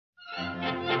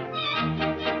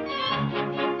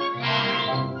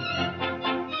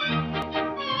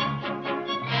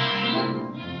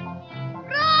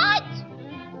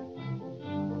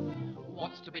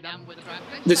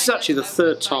This is actually the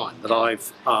third time that I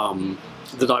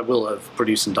will have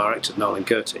produced and directed Noel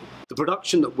Gertie. The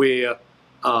production that we're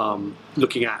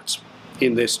looking at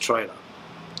in this trailer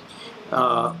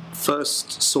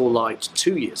first saw light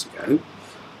 2 years ago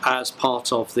as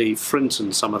part of the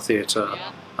Frinton Summer Theatre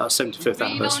 75th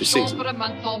anniversary season.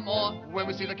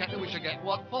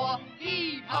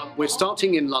 We're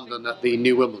starting in London at the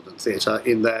New Wimbledon Theatre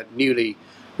in their newly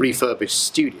refurbished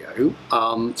studio,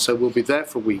 so we'll be there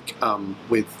for a week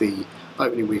with the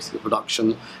opening week of the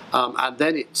production, and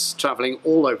then it's travelling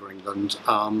all over England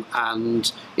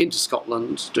and into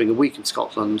Scotland, doing a week in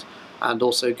Scotland, and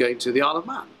also going to the Isle of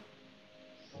Man.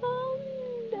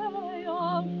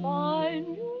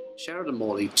 Sheridan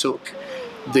Morley took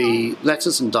the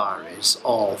letters and diaries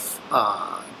of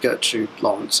Gertrude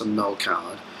Lawrence and Noel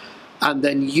Coward and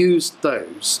then used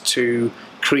those to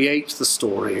create the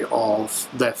story of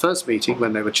their first meeting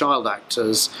when they were child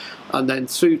actors, and then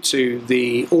through to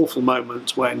the awful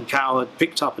moment when Coward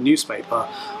picked up a newspaper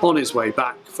on his way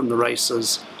back from the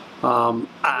races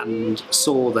and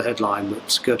saw the headline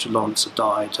that Gertrude Lawrence had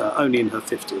died only in her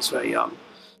 50s, very young.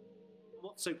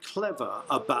 What's so clever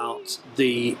about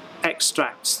the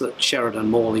extracts that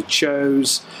Sheridan Morley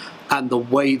chose and the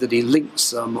way that he links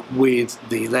them with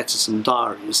the letters and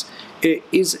diaries,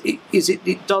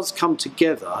 it does come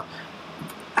together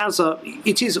as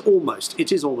it is almost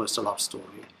a love story.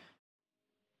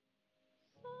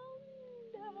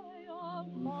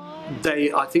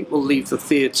 They, I think, will leave the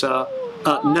theatre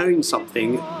knowing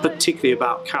something, particularly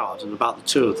about Coward and about the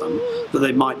two of them, that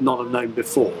they might not have known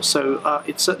before. So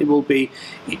it certainly will be.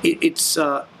 It's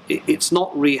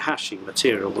not rehashing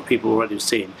material that people already have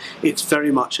seen. It's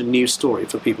very much a new story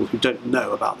for people who don't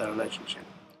know about their relationship.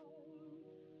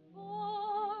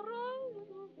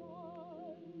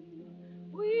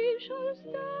 We shall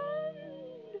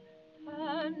stand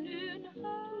hand in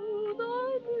hand.